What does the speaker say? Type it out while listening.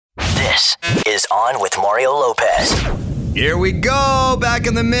This is On with Mario Lopez. Here we go, back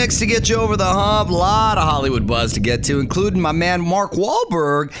in the mix to get you over the hump. A lot of Hollywood buzz to get to, including my man Mark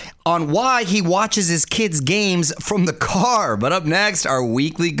Wahlberg on why he watches his kids' games from the car. But up next, our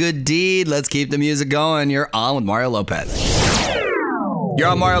weekly good deed. Let's keep the music going. You're on with Mario Lopez. You're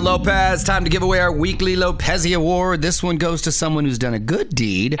on Mario Lopez. Time to give away our weekly Lopezi Award. This one goes to someone who's done a good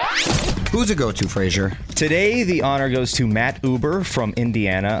deed. Who's it go to, Frazier? Today, the honor goes to Matt Uber from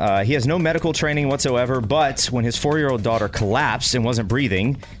Indiana. He has no medical training whatsoever, but when his 4-year-old daughter collapsed and wasn't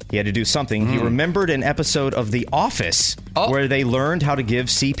breathing, he had to do something. He remembered an episode of The Office where they learned how to give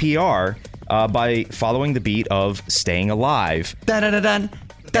CPR by following the beat of Staying Alive. Dun-dun-dun-dun.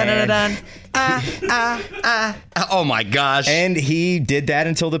 Dun-dun-dun. Oh my gosh. And he did that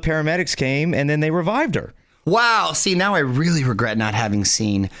until the paramedics came, and then they revived her. Wow. See, now I really regret not having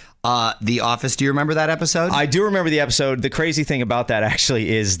seen The Office. Do you remember that episode? I do remember the episode. The crazy thing about that actually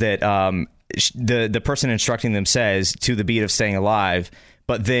is that the person instructing them says to the beat of Staying Alive,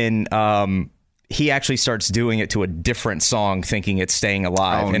 but then he actually starts doing it to a different song thinking it's Staying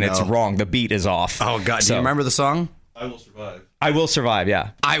Alive, and it's wrong. The beat is off. Oh, God. Do you remember the song? I Will Survive. I Will Survive,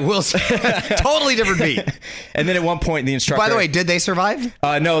 yeah. I will. Totally different beat. And then at one point, the instructor... By the way, did they survive?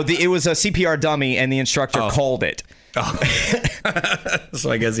 No, it was a CPR dummy, and the instructor called it. Oh. So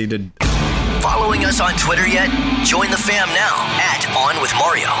I guess he did. Following us on Twitter yet? Join the fam now at On With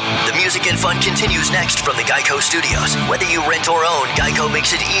Mario. The music and fun continues next from the Geico Studios. Whether you rent or own, Geico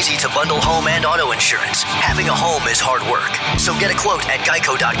makes it easy to bundle home and auto insurance. Having a home is hard work, so get a quote at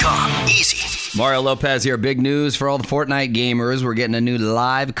geico.com. Easy. Mario Lopez here. Big news for all the Fortnite gamers. We're getting a new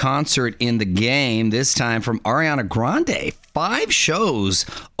live concert in the game, this time from Ariana Grande. 5 shows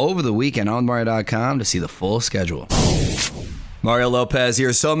over the weekend on Mario.com to see the full schedule. Mario Lopez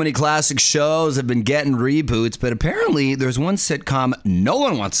here. So many classic shows have been getting reboots, but apparently there's one sitcom no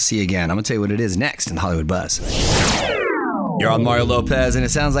one wants to see again. I'm going to tell you what it is next in Hollywood Buzz. You're on Mario Lopez, and it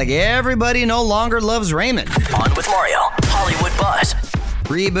sounds like everybody no longer loves Raymond. On with Mario, Hollywood Buzz.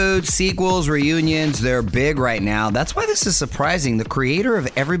 Reboots, sequels, reunions, they're big right now. That's why this is surprising. The creator of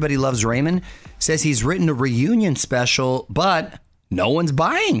Everybody Loves Raymond says he's written a reunion special, but no one's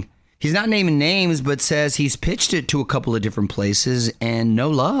buying. He's not naming names, but says he's pitched it to a couple of different places and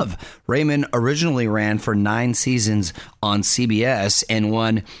no love. Raymond originally ran for 9 seasons on CBS and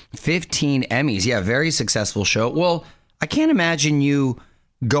won 15 Emmys. Yeah, very successful show. Well, I can't imagine you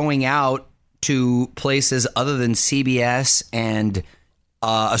going out to places other than CBS and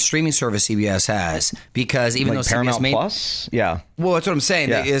a streaming service CBS has, because even like though Paramount CBS Plus? Yeah. Well, that's what I'm saying.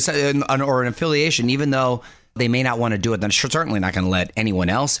 Yeah. It's or an affiliation, even though they may not want to do it. They're certainly not going to let anyone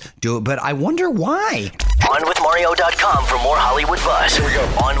else do it, but I wonder why. OnWithMario.com for more Hollywood buzz. Here we go.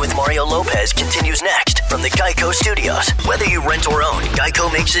 On with Mario Lopez continues next from the Geico Studios. Whether you rent or own,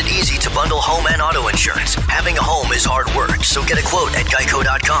 Geico makes it easy to bundle home and auto insurance. Having a home is hard work, so get a quote at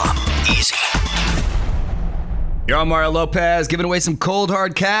Geico.com. Easy. You're on Mario Lopez, giving away some cold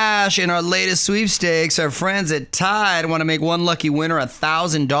hard cash in our latest sweepstakes. Our friends at Tide want to make one lucky winner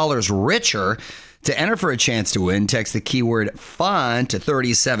 $1,000 richer. To enter for a chance to win, text the keyword FUN to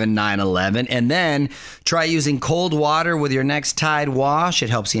 37911 and then try using cold water with your next Tide wash.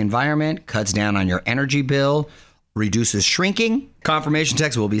 It helps the environment, cuts down on your energy bill, reduces shrinking. Confirmation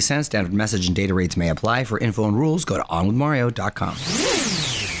text will be sent. Standard message and data rates may apply. For info and rules, go to onwithmario.com.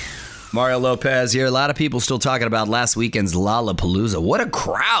 Mario Lopez here. A lot of people still talking about last weekend's Lollapalooza. What a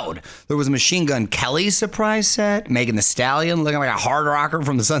crowd. There was Machine Gun Kelly's surprise set. Megan Thee Stallion looking like a hard rocker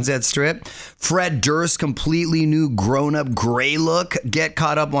from the Sunset Strip. Fred Durst's completely new grown-up gray look. Get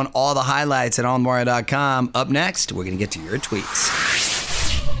caught up on all the highlights at onmario.com. Up next, we're going to get to your tweets.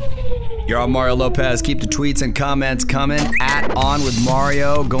 You're on Mario Lopez. Keep the tweets and comments coming at On With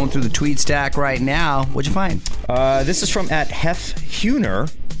Mario. Going through the tweet stack right now. What'd you find? This is from at Hef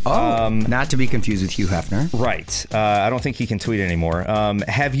Huner. Not to be confused with Hugh Hefner. Right. I don't think he can tweet anymore.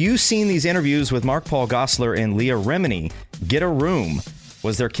 Have you seen these interviews with Mark Paul Gosselaar and Leah Remini? Get a room.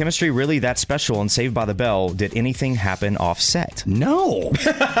 Was their chemistry really that special in Saved by the Bell? Did anything happen off set? No.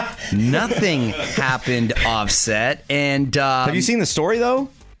 Nothing happened off set. And have you seen the story, though?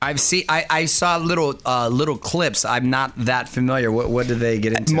 I saw little clips. I'm not that familiar. What did they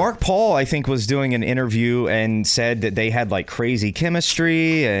get into? Mark Paul, I think, was doing an interview and said that they had like crazy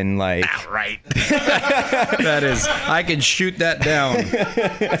chemistry and like. Right. That is. I can shoot that down.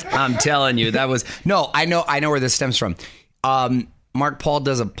 I'm telling you, that was no. I know where this stems from. Mark Paul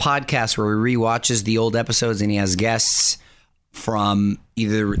does a podcast where he rewatches the old episodes and he has guests from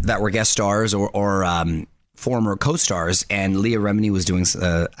either that were guest stars or former co-stars, and Leah Remini was doing,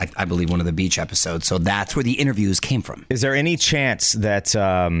 I believe, one of the beach episodes. So that's where the interviews came from. Is there any chance that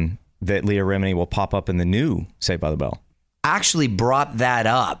that Leah Remini will pop up in the new Saved by the Bell. Actually brought that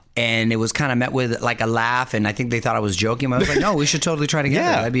up, and it was kind of met with like a laugh, and I think they thought I was joking. I was like, no, we should totally try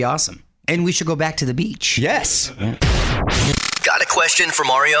together. That'd be awesome. And we should go back to the beach. Yes. Yeah. Got a question for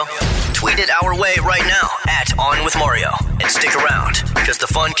Mario? Tweet it our way right now at On With Mario. And stick around, because the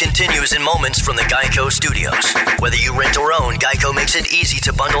fun continues in moments from the Geico Studios. Whether you rent or own, Geico makes it easy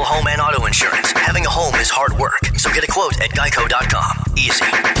to bundle home and auto insurance. Having a home is hard work, so get a quote at geico.com. Easy.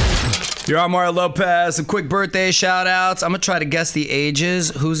 You're on Mario Lopez. Some quick birthday shout outs. I'm going to try to guess the ages.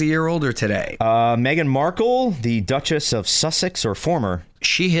 Who's a year older today? Meghan Markle, the Duchess of Sussex, or former.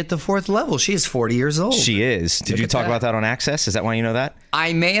 She hit the 4th level. She is 40 years old. She is. Did you talk about that on Access? Is that why you know that?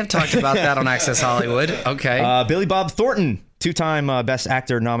 I may have talked about that on Access Hollywood. Okay. Billy Bob Thornton, 2-time Best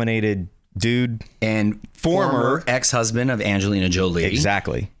Actor nominated dude. And former ex-husband of Angelina Jolie.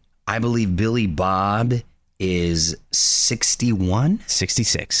 Exactly. I believe Billy Bob is 61?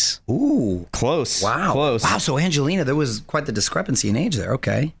 66. Ooh. Close. Wow. Close. Wow, so Angelina, there was quite the discrepancy in age there.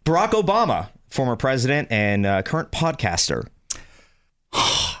 Okay. Barack Obama, former president and current podcaster.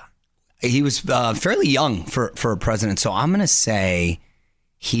 He was fairly young for a president, so I'm going to say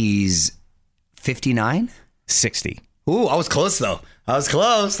he's 59? 60. Ooh, I was close, though. I was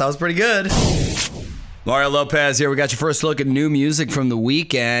close. That was pretty good. Mario Lopez here. We got your first look at new music from the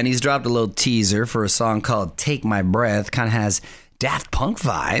weekend. He's dropped a little teaser for a song called Take My Breath. Kind of has Daft Punk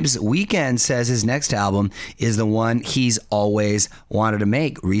vibes. Weeknd says his next album is the one he's always wanted to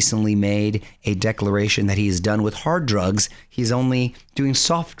make. Recently made a declaration that he's done with hard drugs. He's only doing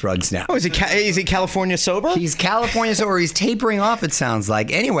soft drugs now. Oh, is he California sober? He's California sober. He's tapering off, it sounds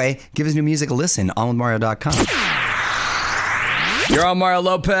like. Anyway, give his new music a listen. OnWithMario.com. You're on Mario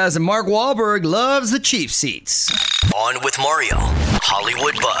Lopez, and Mark Wahlberg loves the cheap seats. On With Mario,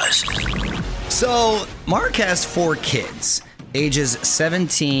 Hollywood Buzz. So, Mark has 4 kids, ages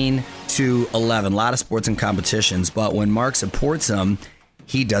 17 to 11. A lot of sports and competitions, but when Mark supports them,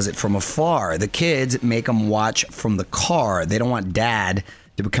 he does it from afar. The kids make him watch from the car. They don't want dad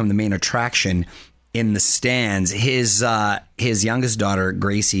to become the main attraction in the stands. His youngest daughter,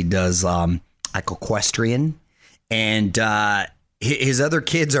 Gracie, does like equestrian, and his other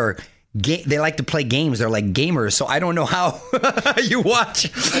kids are they like to play games. They're like gamers. So I don't know how you watch.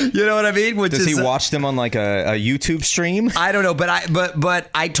 You know what I mean? Does he watch them on like a YouTube stream? I don't know, but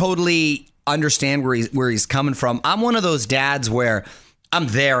I totally understand where he's coming from. I'm one of those dads where I'm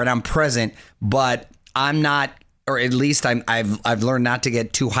there and I'm present, but I'm not, or at least I've learned not to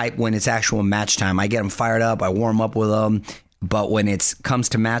get too hyped when it's actual match time. I get them fired up. I warm up with them. But when it comes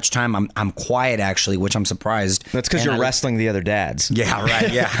to match time, I'm quiet, actually, which I'm surprised. That's because you're wrestling the other dads. Yeah,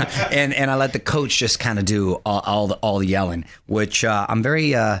 right, yeah. and I let the coach just kind of do all the yelling, which I'm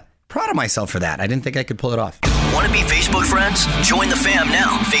very proud of myself for that. I didn't think I could pull it off. Want to be Facebook friends? Join the fam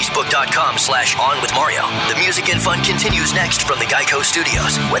now. Facebook.com/OnWithMario. The music and fun continues next from the Geico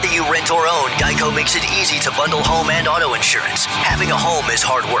Studios. Whether you rent or own, Geico makes it easy to bundle home and auto insurance. Having a home is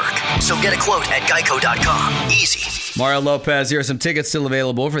hard work, so get a quote at Geico.com. Easy. Mario Lopez, here are some tickets still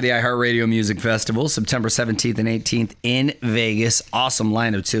available for the iHeartRadio Music Festival, September 17th and 18th in Vegas. Awesome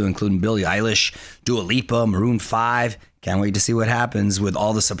lineup, too, including Billie Eilish, Dua Lipa, Maroon 5. Can't wait to see what happens with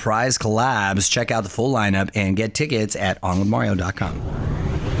all the surprise collabs. Check out the full lineup and get tickets at onwithmario.com.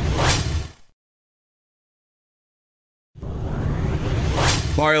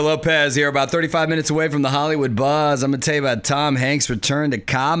 Mario Lopez here, about 35 minutes away from the Hollywood Buzz. I'm going to tell you about Tom Hanks' return to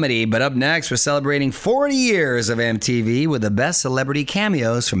comedy. But up next, we're celebrating 40 years of MTV with the best celebrity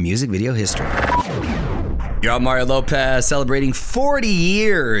cameos from music video history. You're on Mario Lopez, celebrating 40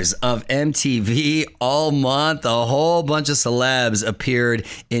 years of MTV all month. A whole bunch of celebs appeared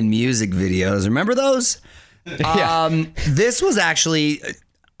in music videos. Remember those? Yeah. This was actually,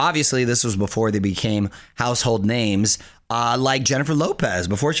 obviously, this was before they became household names. Like Jennifer Lopez.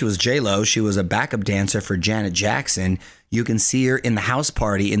 Before she was J-Lo, she was a backup dancer for Janet Jackson. You can see her in the house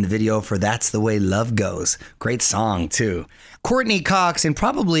party in the video for That's the Way Love Goes. Great song, too. Courtney Cox, and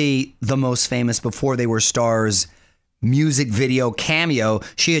probably the most famous before they were stars music video cameo.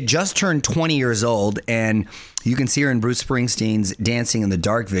 She had just turned 20 years old, and you can see her in Bruce Springsteen's Dancing in the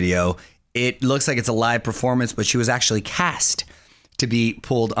Dark video. It looks like it's a live performance, but she was actually cast to be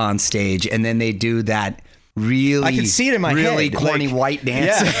pulled on stage. And then they do that really, I can see it in my really head. corny white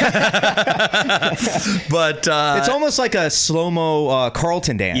dance. Yeah. But it's almost like a slow-mo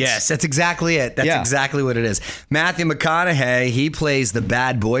Carlton dance. Yes, that's exactly it. That's exactly what it is. Matthew McConaughey, he plays the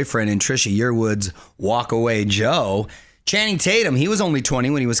bad boyfriend in Trisha Yearwood's Walk Away Joe. Channing Tatum, he was only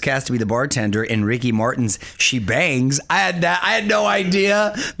 20 when he was cast to be the bartender in Ricky Martin's She Bangs. I had no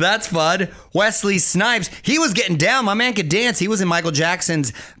idea. That's fun. Wesley Snipes, he was getting down. My man could dance. He was in Michael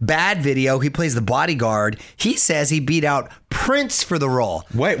Jackson's Bad video. He plays the bodyguard. He says he beat out Prince for the role.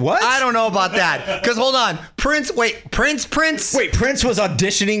 Wait, what? I don't know about that. Because hold on. Prince? Wait, Prince was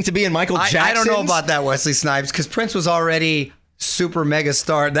auditioning to be in Michael Jackson's? I don't know about that, Wesley Snipes, because Prince was already super mega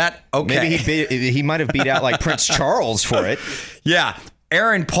star. Maybe he might have beat out like Prince Charles for it. Yeah.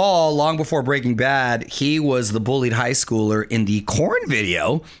 Aaron Paul, long before Breaking Bad, he was the bullied high schooler in the Korn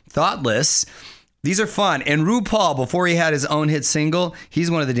video, Thoughtless. These are fun. And RuPaul, before he had his own hit single, he's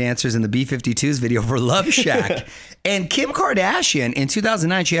one of the dancers in the B-52s video for Love Shack. And Kim Kardashian, in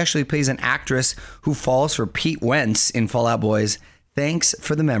 2009, she actually plays an actress who falls for Pete Wentz in Fall Out Boy's Thanks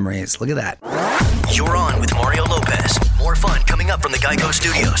for the Memories. Look at that. You're on with Mario Lopez. More fun coming up from the Geico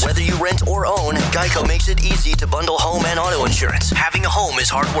Studios. Whether you rent or own, Geico makes it easy to bundle home and auto insurance. Having a home is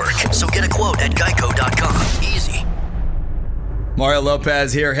hard work, so get a quote at geico.com. Easy. Mario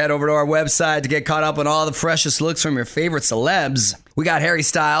Lopez here. Head over to our website to get caught up on all the freshest looks from your favorite celebs. We got Harry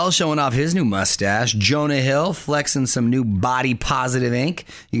Styles showing off his new mustache. Jonah Hill flexing some new body positive ink.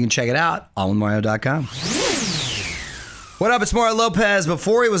 You can check it out on Mario.com. What up? It's Mario Lopez.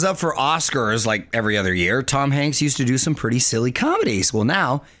 Before he was up for Oscars like every other year, Tom Hanks used to do some pretty silly comedies. Well,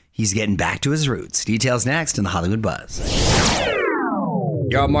 now he's getting back to his roots. Details next in the Hollywood Buzz.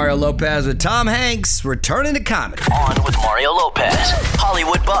 You're on Mario Lopez with Tom Hanks returning to comedy. On with Mario Lopez,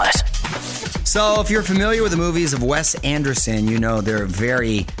 Hollywood Buzz. So if you're familiar with the movies of Wes Anderson, you know they're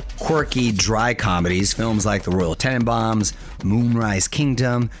very quirky, dry comedies. Films like The Royal Tenenbaums, Moonrise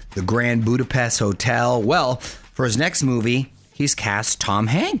Kingdom, The Grand Budapest Hotel. Well, for his next movie, he's cast Tom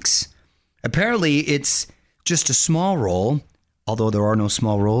Hanks. Apparently, it's just a small role, although there are no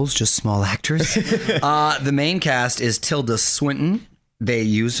small roles, just small actors. The main cast is Tilda Swinton. They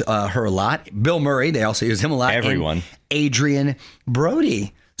use her a lot. Bill Murray, they also use him a lot. Everyone. And Adrian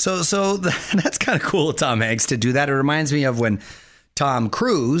Brody. So that's kind of cool of Tom Hanks to do that. It reminds me of when Tom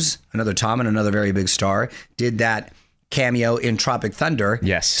Cruise, another Tom and another very big star, did that cameo in Tropic Thunder.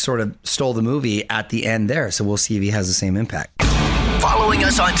 Yes. Sort of stole the movie at the end there. So we'll see if he has the same impact. Following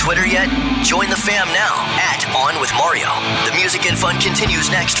us on Twitter yet? Join the fam now at On With Mario. The music and fun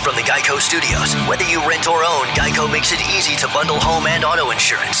continues next from the Geico Studios. Whether you rent or own, Geico makes it easy to bundle home and auto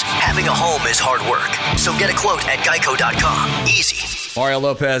insurance. Having a home is hard work, so get a quote at geico.com. Easy. Mario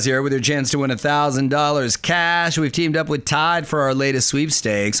Lopez here with your chance to win $1,000 cash. We've teamed up with Tide for our latest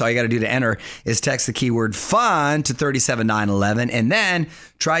sweepstakes. All you got to do to enter is text the keyword FUN to 37911 and then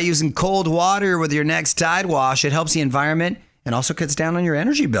try using cold water with your next Tide wash. It helps the environment and also cuts down on your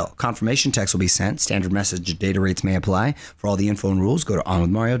energy bill. Confirmation text will be sent. Standard message data rates may apply. For all the info and rules, go to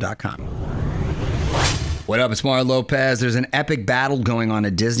onwithmario.com. What up? It's Mario Lopez. There's an epic battle going on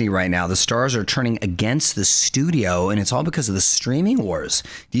at Disney right now. The stars are turning against the studio, and it's all because of the streaming wars.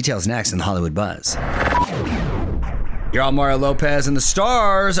 Details next in the Hollywood Buzz. You're on Mario Lopez, and the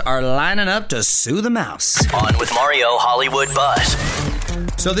stars are lining up to sue the mouse. On with Mario, Hollywood Buzz.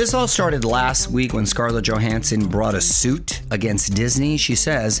 So this all started last week when Scarlett Johansson brought a suit against Disney. She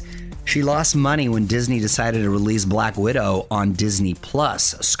says she lost money when Disney decided to release Black Widow on Disney+.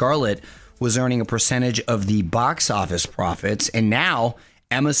 Scarlett was earning a percentage of the box office profits, and now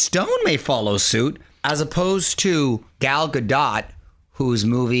Emma Stone may follow suit, as opposed to Gal Gadot, whose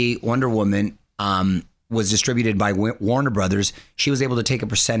movie Wonder Woman was distributed by Warner Brothers. She was able to take a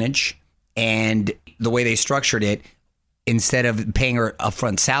percentage, and the way they structured it, instead of paying her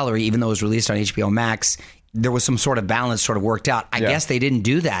upfront salary, even though it was released on HBO Max, there was some sort of balance sort of worked out. I guess they didn't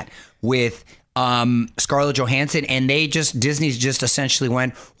do that with Scarlett Johansson, and Disney's just essentially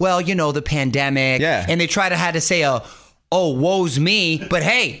went, well, you know, the pandemic, and they had to say, oh, woe's me, but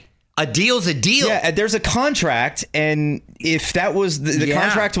hey, a deal's a deal. Yeah, there's a contract, and if that was the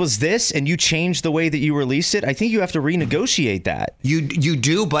contract was this, and you changed the way that you released it, I think you have to renegotiate that. You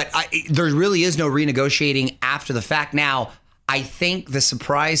do, but there really is no renegotiating after the fact. Now, I think the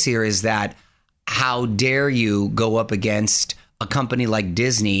surprise here is that how dare you go up against a company like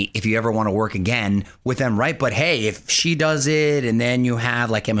Disney if you ever want to work again with them, right? But hey, if she does it and then you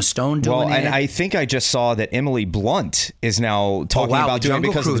have like Emma Stone doing it. And I think I just saw that Emily Blunt is now talking about doing it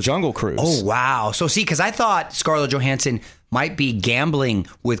because of the Jungle Cruise. Oh, wow. So see, because I thought Scarlett Johansson might be gambling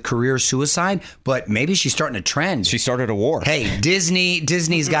with career suicide, but maybe she's starting a trend. She started a war. Hey,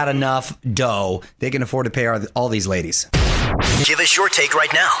 Disney's got enough dough. They can afford to pay all these ladies. Give us your take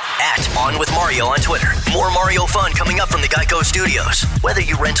right now at On With Mario on Twitter. More Mario fun coming up from the Geico Studios. Whether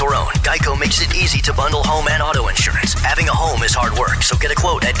you rent or own, Geico makes it easy to bundle home and auto insurance. Having a home is hard work, so get a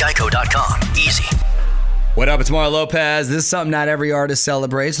quote at geico.com. Easy. What up? It's Mario Lopez. This is something not every artist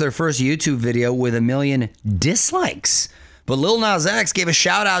celebrates. Their first YouTube video with 1 million dislikes. But Lil Nas X gave a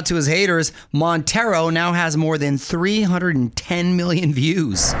shout out to his haters. Montero now has more than 310 million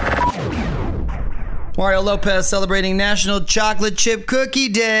views. Mario Lopez celebrating National Chocolate Chip Cookie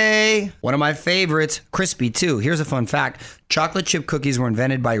Day. One of my favorites, crispy too. Here's a fun fact. Chocolate chip cookies were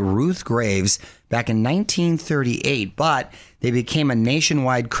invented by Ruth Graves back in 1938, but they became a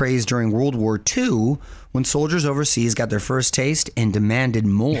nationwide craze during World War II when soldiers overseas got their first taste and demanded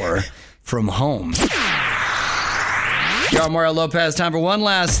more from home. Yo, Mario Lopez, time for one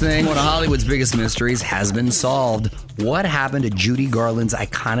last thing. One of Hollywood's biggest mysteries has been solved. What happened to Judy Garland's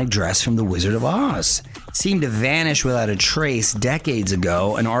iconic dress from The Wizard of Oz? It seemed to vanish without a trace decades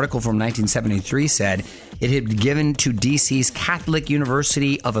ago. An article from 1973 said it had been given to DC's Catholic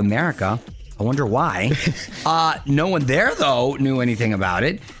University of America. I wonder why. No one there, though, knew anything about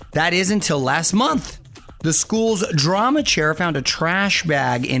it. That is until last month. The school's drama chair found a trash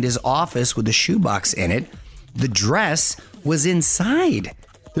bag in his office with a shoebox in it. The dress was inside.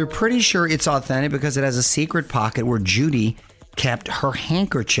 They're pretty sure it's authentic because it has a secret pocket where Judy kept her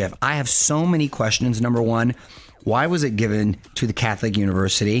handkerchief. I have so many questions. Number one, why was it given to the Catholic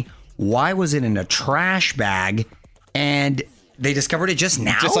University? Why was it in a trash bag? And they discovered it just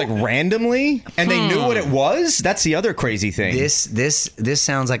now? Just like randomly? And they knew what it was? That's the other crazy thing. This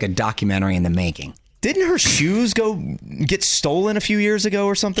sounds like a documentary in the making. Didn't her shoes get stolen a few years ago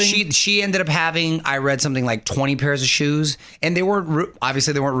or something? She ended up having, I read something like 20 pairs of shoes, and they weren't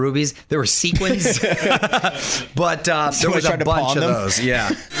obviously they weren't rubies, they were sequins. But there was a bunch of those.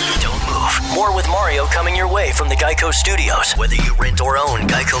 Yeah. Don't move. More with Mario coming your way from the Geico Studios. Whether you rent or own,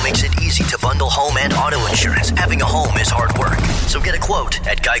 Geico makes it easy to bundle home and auto insurance. Having a home is hard work, so get a quote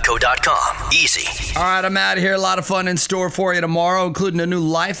at geico.com. Easy. All right, I'm out of here. A lot of fun in store for you tomorrow, including a new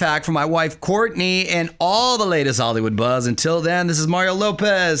life hack from my wife Courtney and all the latest Hollywood buzz. Until then, this is Mario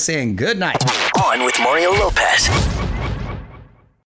Lopez saying good night. On with Mario Lopez.